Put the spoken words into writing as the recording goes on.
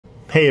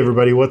Hey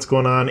everybody, what's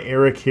going on?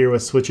 Eric here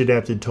with Switch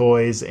Adapted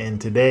Toys, and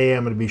today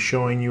I'm going to be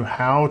showing you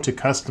how to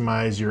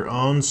customize your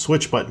own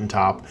switch button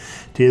top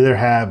to either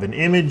have an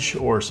image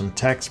or some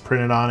text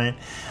printed on it.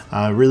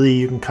 Really,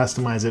 you can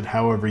customize it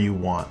however you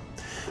want.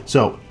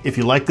 So if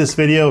you like this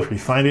video, if you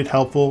find it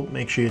helpful,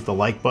 make sure you hit the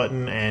like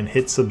button and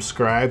hit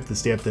subscribe to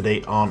stay up to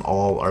date on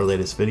all our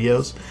latest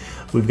videos.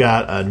 We've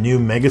got a new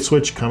Mega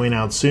Switch coming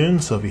out soon,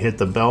 so if you hit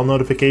the bell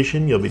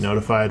notification, you'll be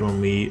notified when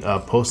we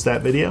post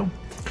that video.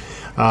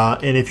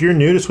 And if you're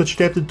new to Switch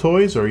Adapted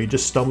Toys or you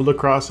just stumbled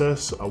across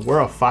us,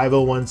 we're a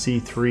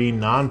 501c3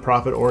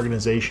 nonprofit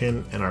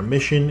organization, and our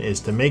mission is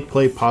to make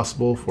play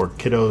possible for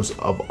kiddos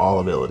of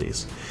all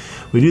abilities.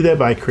 We do that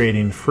by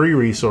creating free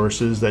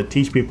resources that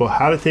teach people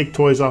how to take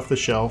toys off the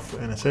shelf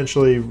and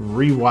essentially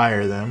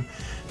rewire them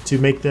to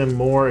make them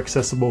more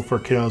accessible for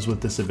kiddos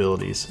with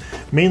disabilities,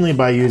 mainly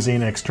by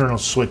using external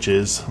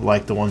switches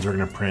like the ones we're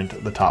going to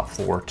print the top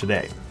for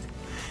today.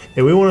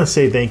 And we want to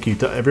say thank you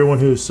to everyone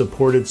who's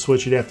supported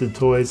Switch Adapted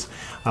Toys.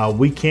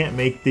 We can't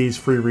make these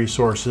free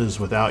resources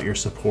without your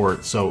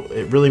support, so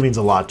it really means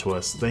a lot to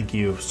us. Thank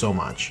you so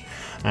much.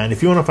 And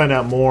if you want to find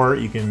out more,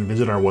 you can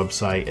visit our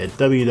website at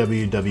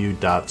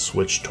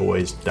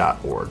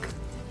www.switchtoys.org.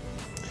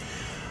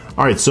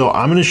 Alright, so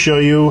I'm going to show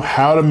you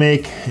how to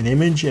make an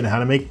image and how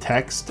to make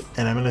text,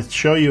 and I'm going to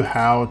show you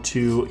how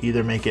to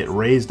either make it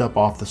raised up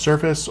off the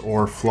surface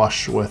or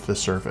flush with the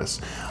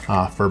surface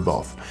for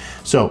both.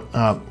 So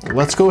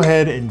let's go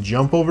ahead and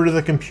jump over to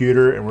the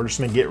computer, and we're just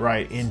going to get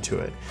right into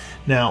it.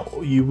 Now,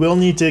 you will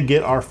need to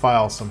get our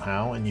files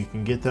somehow, and you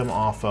can get them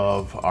off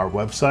of our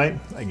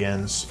website.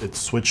 Again,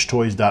 it's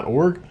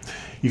switchtoys.org.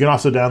 You can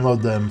also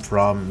download them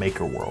from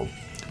MakerWorld.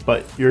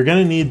 But you're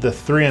going to need the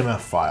 3MF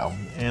file,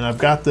 and I've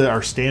got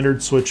our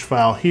standard switch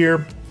file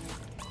here.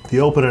 If you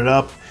open it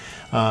up,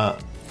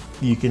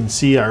 you can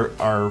see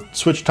our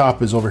switch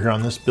top is over here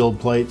on this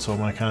build plate, so I'm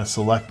going to kind of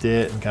select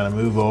it and kind of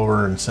move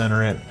over and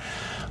center it.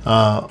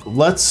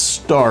 Let's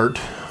start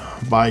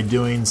by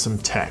doing some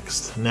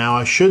text. Now,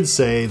 I should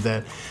say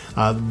that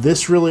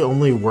this really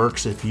only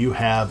works if you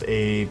have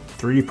a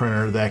 3D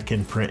printer that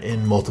can print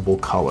in multiple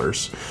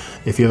colors.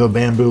 If you have a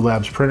Bambu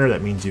Labs printer,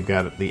 that means you've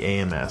got the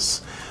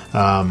AMS.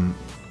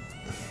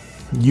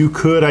 You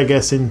could, I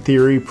guess, in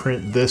theory,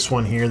 print this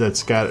one here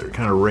that's got it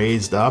kind of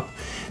raised up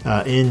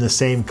in the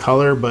same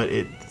color, but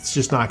it's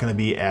just not going to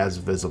be as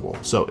visible.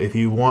 So if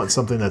you want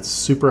something that's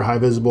super high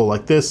visible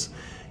like this,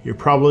 you're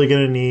probably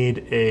going to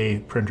need a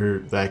printer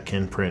that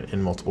can print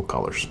in multiple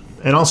colors.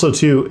 And also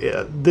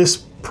too, this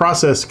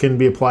process can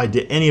be applied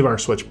to any of our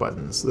switch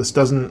buttons. This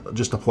doesn't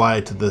just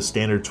apply to the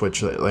standard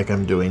switch like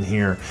I'm doing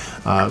here.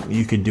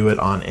 You could do it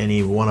on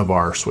any one of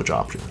our switch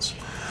options.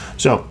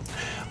 So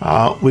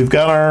we've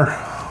got our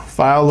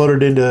file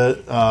loaded into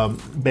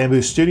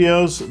Bambu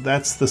Studios.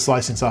 That's the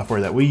slicing software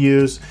that we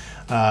use.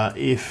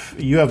 If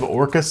you have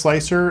Orca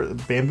Slicer,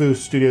 Bambu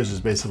Studios is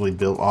basically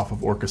built off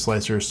of Orca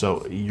Slicer,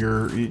 so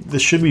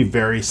this should be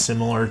very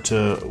similar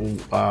to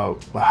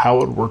how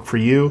it would work for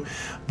you,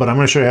 but I'm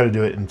going to show you how to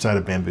do it inside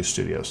of Bambu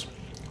Studios.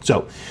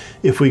 So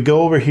if we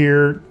go over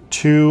here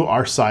to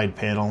our side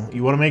panel,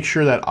 you want to make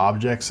sure that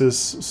Objects is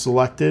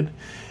selected,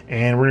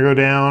 and we're going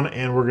to go down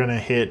and we're going to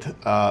hit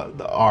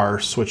our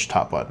switch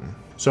top button.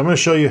 So I'm going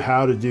to show you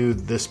how to do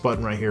this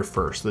button right here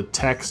first, the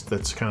text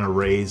that's kind of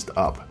raised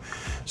up.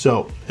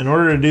 So in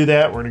order to do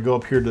that, we're going to go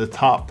up here to the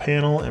top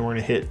panel and we're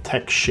going to hit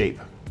text shape.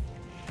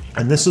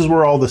 And this is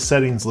where all the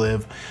settings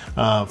live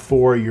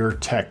for your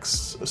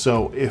text.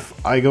 So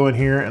if I go in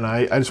here and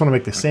I just want to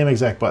make the same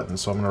exact button,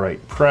 so I'm going to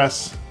write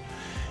press,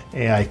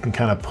 and I can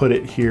kind of put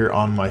it here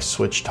on my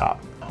switch top.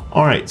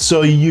 All right,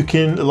 so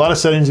a lot of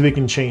settings we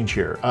can change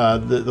here.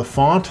 The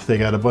font, they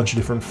got a bunch of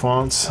different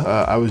fonts.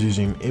 I was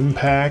using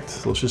Impact,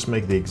 so let's just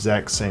make the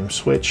exact same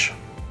switch.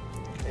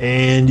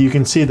 And you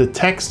can see the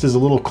text is a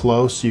little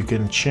close. You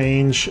can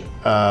change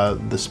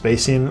the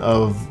spacing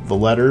of the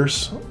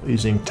letters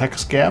using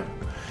text gap.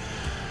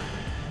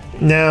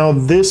 Now,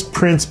 this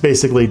prints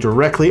basically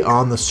directly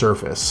on the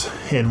surface.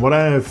 And what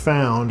I have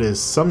found is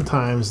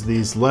sometimes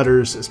these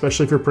letters,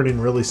 especially if you're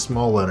printing really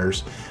small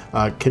letters,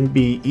 can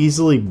be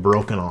easily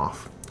broken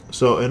off.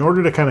 So in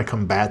order to kind of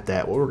combat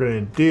that, what we're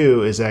going to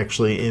do is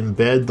actually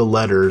embed the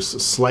letters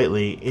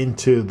slightly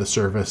into the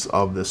surface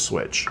of the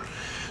switch.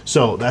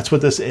 So that's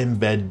what this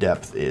embed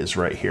depth is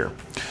right here.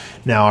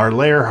 Now, our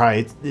layer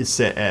height is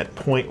set at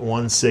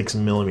 0.16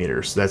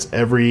 millimeters. That's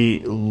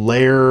every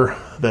layer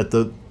that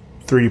the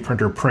 3D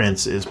printer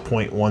prints is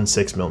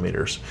 0.16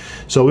 millimeters.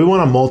 So we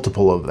want a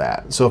multiple of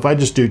that. So if I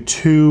just do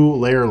 2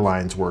 layer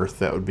lines worth,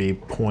 that would be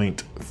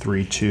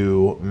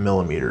 0.32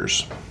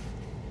 millimeters.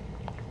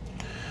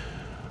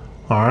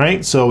 All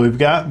right, so we've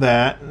got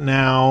that.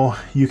 Now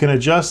you can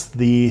adjust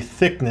the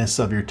thickness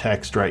of your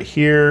text right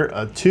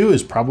here. 2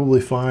 is probably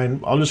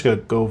fine. I'll just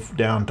go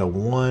down to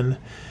 1.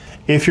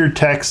 If your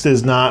text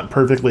is not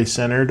perfectly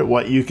centered,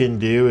 what you can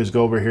do is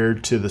go over here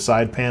to the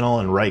side panel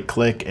and right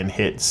click and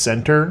hit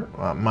center.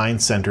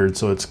 Mine's centered,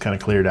 so it's kind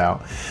of cleared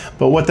out.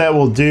 But what that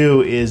will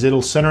do is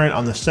it'll center it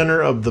on the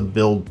center of the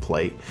build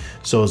plate.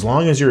 So as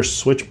long as your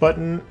switch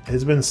button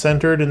has been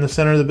centered in the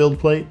center of the build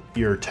plate,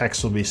 your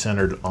text will be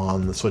centered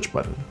on the switch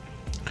button.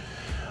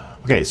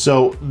 Okay,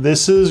 so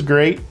this is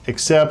great,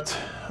 except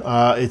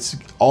it's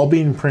all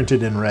being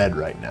printed in red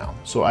right now.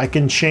 So I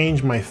can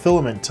change my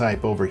filament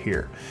type over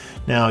here.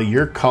 Now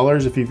your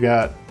colors, if you've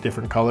got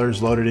different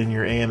colors loaded in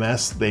your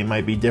AMS, they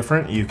might be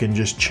different. You can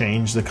just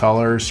change the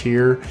colors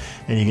here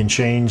and you can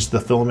change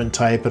the filament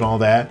type and all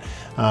that.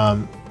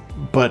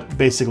 But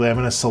basically I'm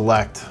gonna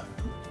select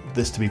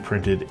this to be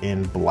printed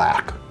in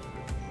black.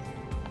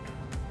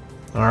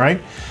 All right,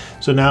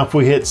 so now if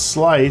we hit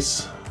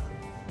slice,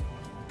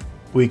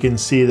 we can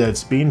see that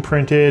it's being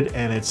printed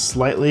and it's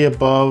slightly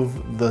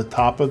above the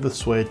top of the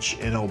switch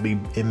and it'll be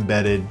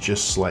embedded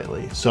just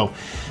slightly. So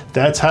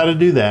that's how to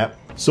do that.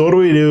 So what do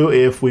we do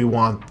if we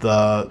want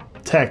the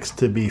text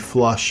to be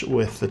flush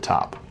with the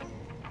top?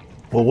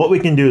 Well, what we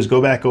can do is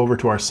go back over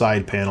to our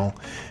side panel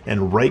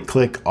and right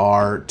click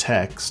our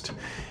text,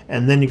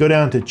 and then you go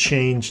down to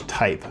change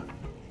type.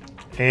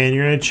 And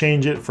you're going to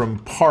change it from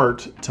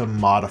part to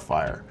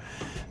modifier.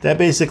 That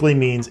basically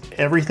means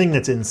everything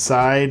that's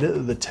inside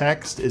the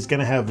text is going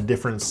to have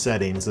different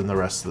settings than the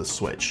rest of the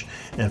switch.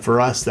 And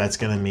for us, that's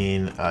going to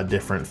mean a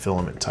different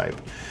filament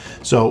type.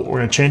 So we're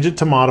going to change it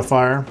to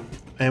modifier.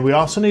 And we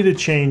also need to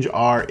change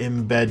our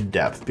embed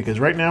depth, because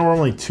right now we're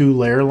only 2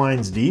 layer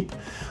lines deep,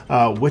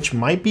 which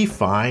might be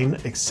fine,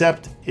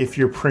 except if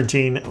you're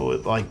printing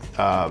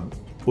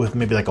with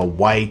maybe like a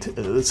white.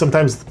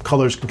 Sometimes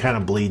colors can kind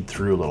of bleed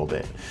through a little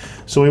bit.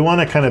 So we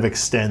want to kind of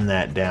extend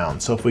that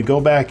down. So if we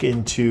go back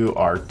into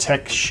our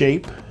text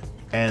shape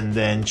and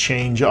then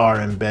change our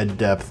embed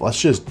depth, let's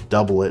just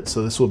double it.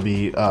 So this will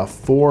be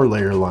 4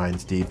 layer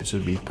lines deep. This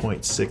would be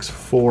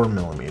 0.64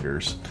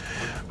 millimeters.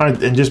 All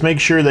right, and just make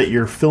sure that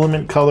your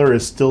filament color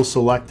is still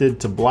selected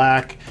to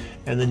black,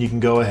 and then you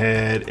can go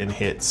ahead and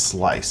hit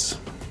slice.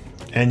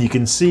 And you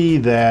can see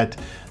that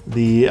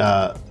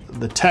the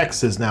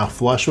text is now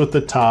flush with the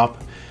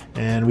top,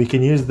 and we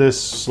can use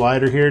this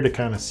slider here to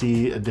kind of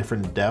see a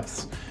different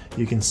depth.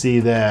 You can see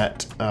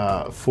that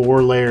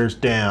 4 layers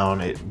down,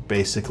 it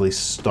basically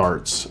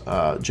starts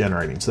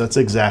generating. So that's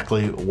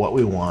exactly what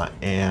we want.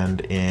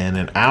 And in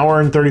an hour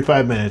and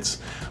 35 minutes,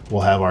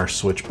 we'll have our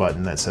switch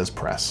button that says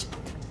press.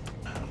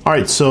 All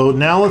right, so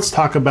now let's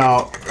talk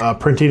about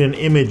printing an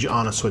image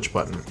on a switch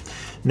button.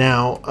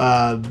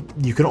 Now,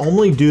 you can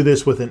only do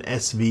this with an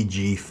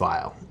SVG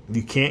file.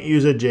 You can't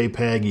use a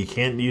JPEG, you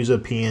can't use a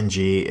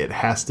PNG, it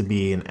has to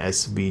be an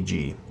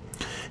SVG.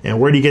 And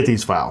where do you get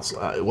these files?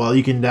 Well,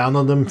 you can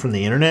download them from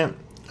the internet,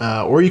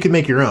 or you can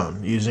make your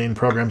own using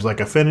programs like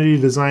Affinity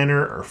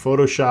Designer or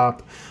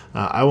Photoshop.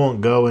 I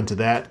won't go into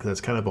that because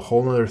that's kind of a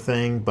whole nother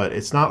thing, but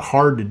it's not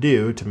hard to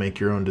do to make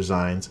your own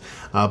designs.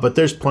 But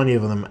there's plenty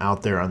of them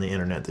out there on the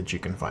internet that you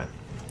can find.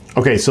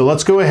 Okay, so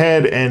let's go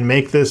ahead and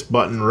make this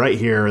button right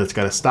here. It's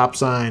got a stop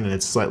sign and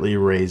it's slightly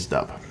raised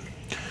up.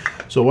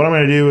 So what I'm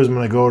going to do is I'm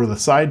going to go to the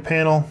side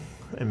panel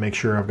and make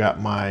sure I've got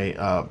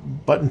my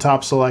button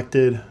top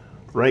selected,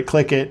 right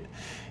click it,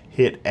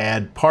 hit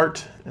add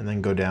part, and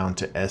then go down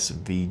to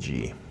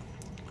SVG.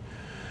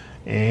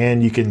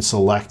 And you can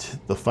select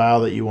the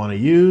file that you want to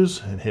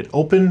use and hit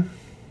open.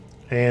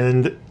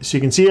 And so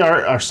you can see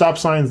our stop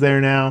signs there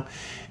now.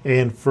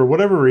 And for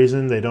whatever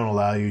reason, they don't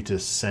allow you to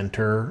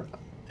center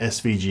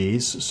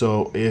SVGs.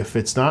 So if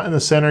it's not in the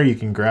center, you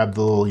can grab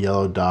the little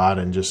yellow dot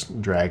and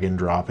just drag and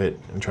drop it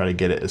and try to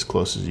get it as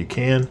close as you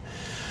can.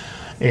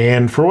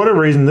 And for whatever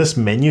reason, this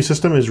menu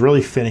system is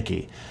really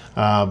finicky.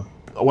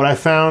 What I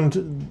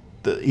found,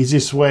 the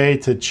easiest way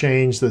to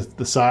change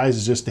the size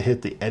is just to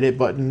hit the edit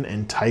button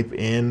and type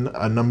in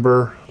a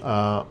number.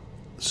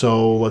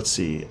 So let's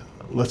see,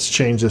 let's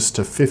change this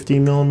to 50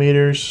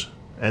 millimeters,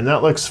 and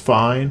that looks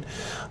fine.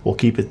 We'll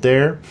keep it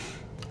there.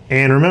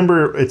 And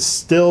remember, it's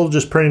still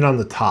just printing on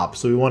the top,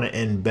 so we want to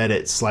embed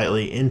it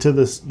slightly into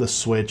the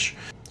switch.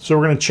 So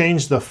we're going to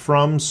change the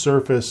from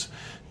surface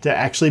to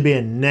actually be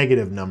a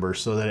negative number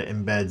so that it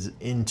embeds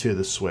into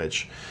the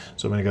switch.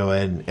 So I'm going to go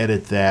ahead and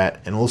edit that,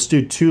 and let's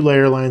do 2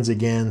 layer lines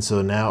again.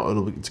 So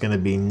now it's going to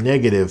be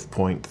negative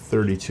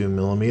 0.32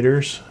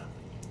 millimeters.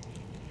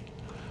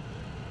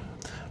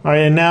 All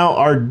right, and now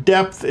our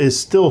depth is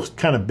still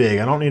kind of big.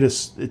 I don't need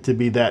it to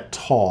be that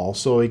tall,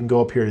 so we can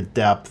go up here to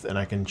depth, and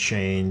I can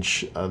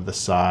change the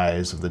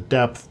size of the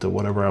depth to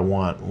whatever I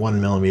want. 1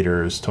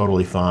 millimeter is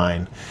totally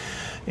fine.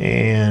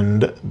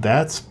 And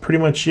that's pretty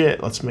much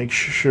it. Let's make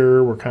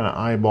sure we're kind of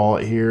eyeball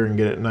it here and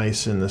get it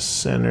nice in the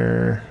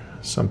center,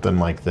 something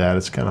like that.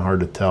 It's kind of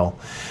hard to tell.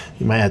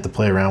 You might have to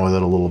play around with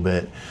it a little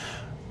bit,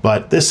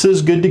 but this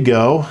is good to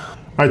go.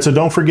 All right, so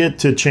don't forget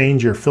to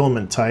change your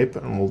filament type,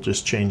 and we'll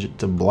just change it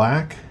to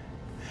black.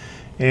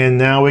 And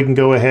now we can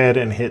go ahead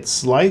and hit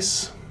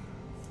slice,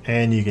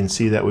 and you can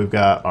see that we've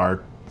got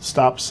our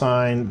stop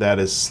sign that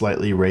is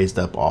slightly raised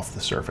up off the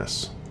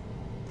surface.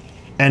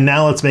 And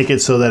now let's make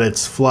it so that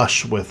it's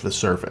flush with the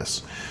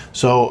surface.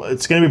 So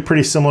it's going to be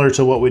pretty similar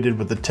to what we did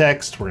with the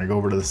text. We're going to go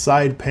over to the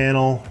side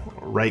panel,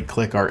 right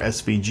click our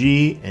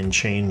SVG and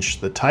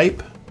change the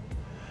type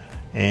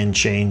and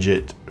change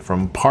it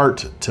from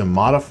part to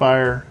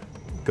modifier.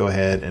 Go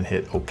ahead and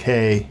hit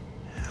OK.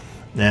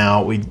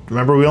 Now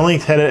remember we only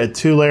had it at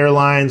 2 layer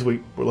lines.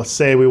 Let's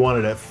say we want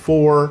it at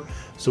 4.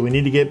 So we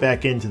need to get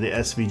back into the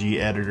SVG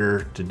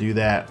editor. To do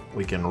that,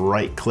 we can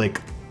right click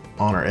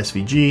on our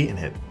SVG and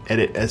hit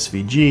edit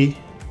SVG.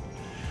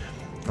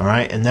 All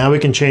right, and now we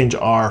can change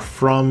our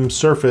from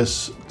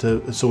surface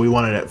to, so we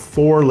want it at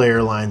 4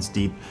 layer lines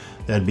deep.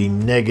 That'd be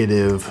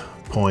negative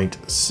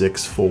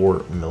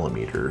 0.64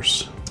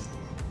 millimeters.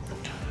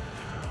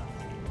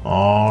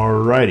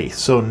 Alrighty,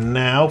 so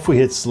now if we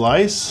hit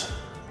slice,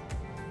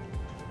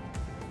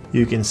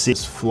 you can see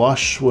it's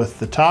flush with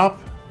the top.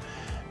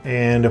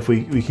 And if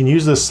we can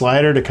use the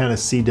slider to kind of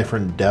see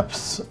different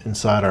depths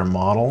inside our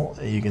model.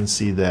 You can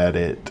see that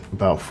at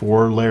about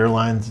 4 layer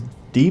lines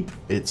deep,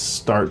 it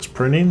starts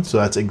printing. So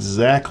that's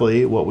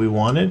exactly what we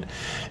wanted.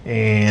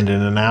 And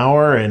in an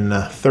hour and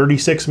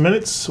 36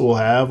 minutes, we'll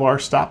have our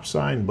stop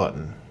sign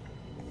button.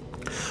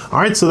 All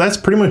right, so that's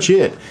pretty much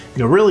it.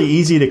 Really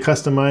easy to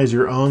customize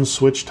your own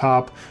switch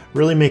top,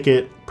 really make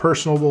it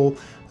personable,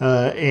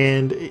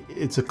 and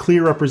it's a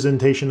clear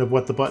representation of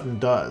what the button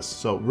does.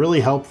 So really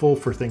helpful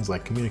for things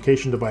like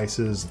communication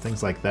devices,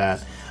 things like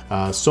that.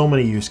 So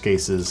many use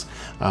cases.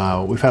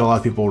 We've had a lot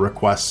of people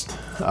request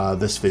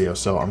this video,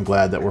 so I'm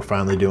glad that we're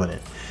finally doing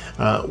it.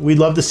 We'd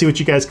love to see what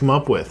you guys come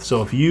up with.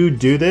 So if you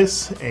do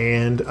this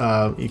and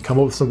you come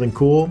up with something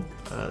cool,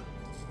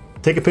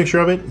 take a picture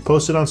of it,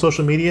 post it on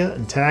social media,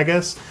 and tag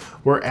us.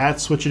 We're at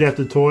Switch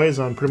Adapted Toys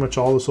on pretty much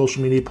all the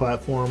social media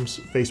platforms,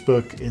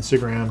 Facebook,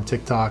 Instagram,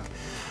 TikTok.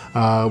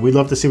 We'd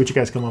love to see what you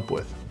guys come up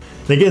with.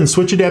 And again,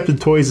 Switch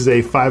Adapted Toys is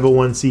a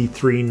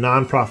 501c3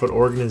 nonprofit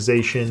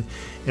organization,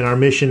 and our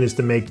mission is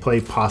to make play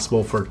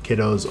possible for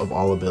kiddos of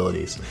all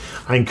abilities.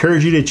 I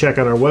encourage you to check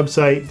out our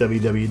website,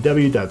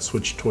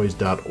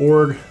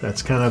 www.switchtoys.org.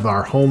 That's kind of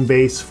our home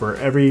base for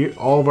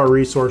all of our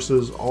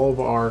resources. All of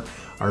our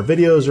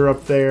videos are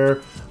up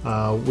there.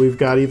 We've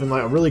got even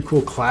like a really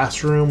cool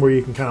classroom where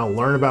you can kind of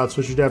learn about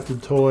Switch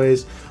Adapted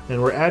Toys,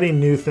 and we're adding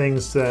new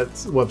things to that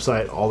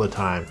website all the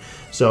time.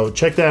 So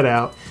check that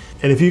out.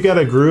 And if you've got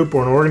a group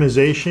or an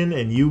organization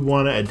and you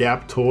want to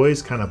adapt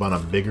toys kind of on a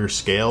bigger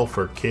scale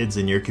for kids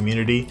in your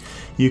community,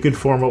 you could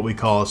form what we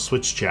call a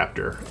Switch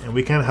chapter. And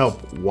we kind of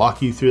help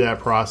walk you through that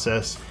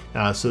process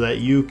so that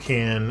you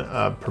can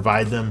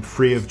provide them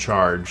free of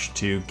charge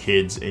to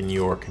kids in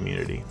your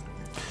community.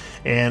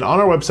 And on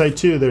our website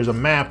too, there's a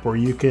map where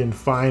you can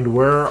find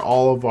where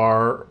all of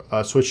our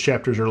Switch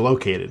chapters are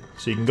located.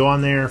 So you can go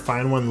on there,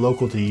 find one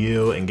local to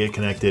you, and get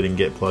connected and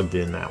get plugged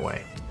in that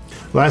way.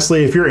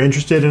 Lastly, if you're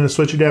interested in a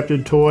Switch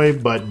Adapted toy,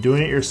 but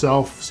doing it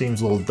yourself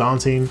seems a little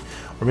daunting,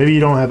 or maybe you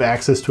don't have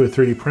access to a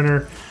 3D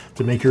printer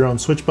to make your own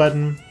Switch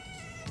button,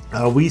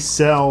 we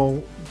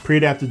sell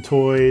pre-adapted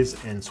toys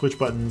and Switch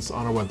buttons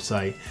on our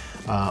website.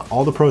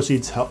 All the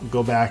proceeds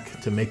go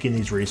back to making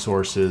these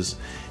resources,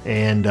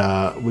 and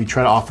we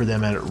try to offer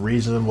them at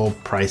reasonable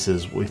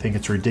prices. We think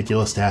it's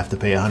ridiculous to have to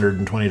pay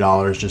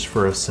 $120 just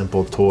for a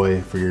simple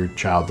toy for your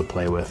child to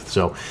play with.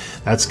 So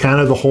that's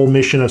kind of the whole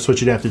mission of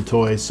Switch Adapted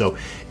Toys. So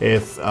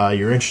if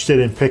you're interested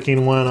in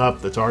picking one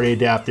up that's already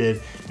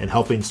adapted and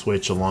helping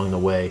Switch along the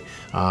way,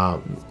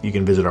 you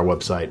can visit our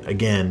website.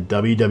 Again,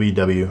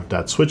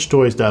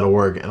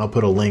 www.switchtoys.org, and I'll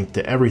put a link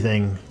to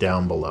everything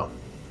down below.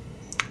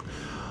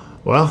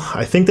 Well,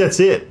 I think that's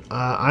it.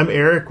 I'm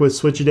Eric with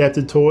Switch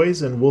Adapted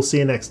Toys, and we'll see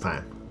you next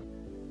time.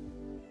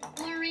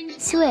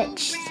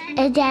 Switch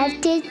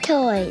Adapted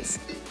Toys,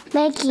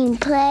 making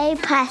play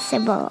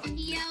possible.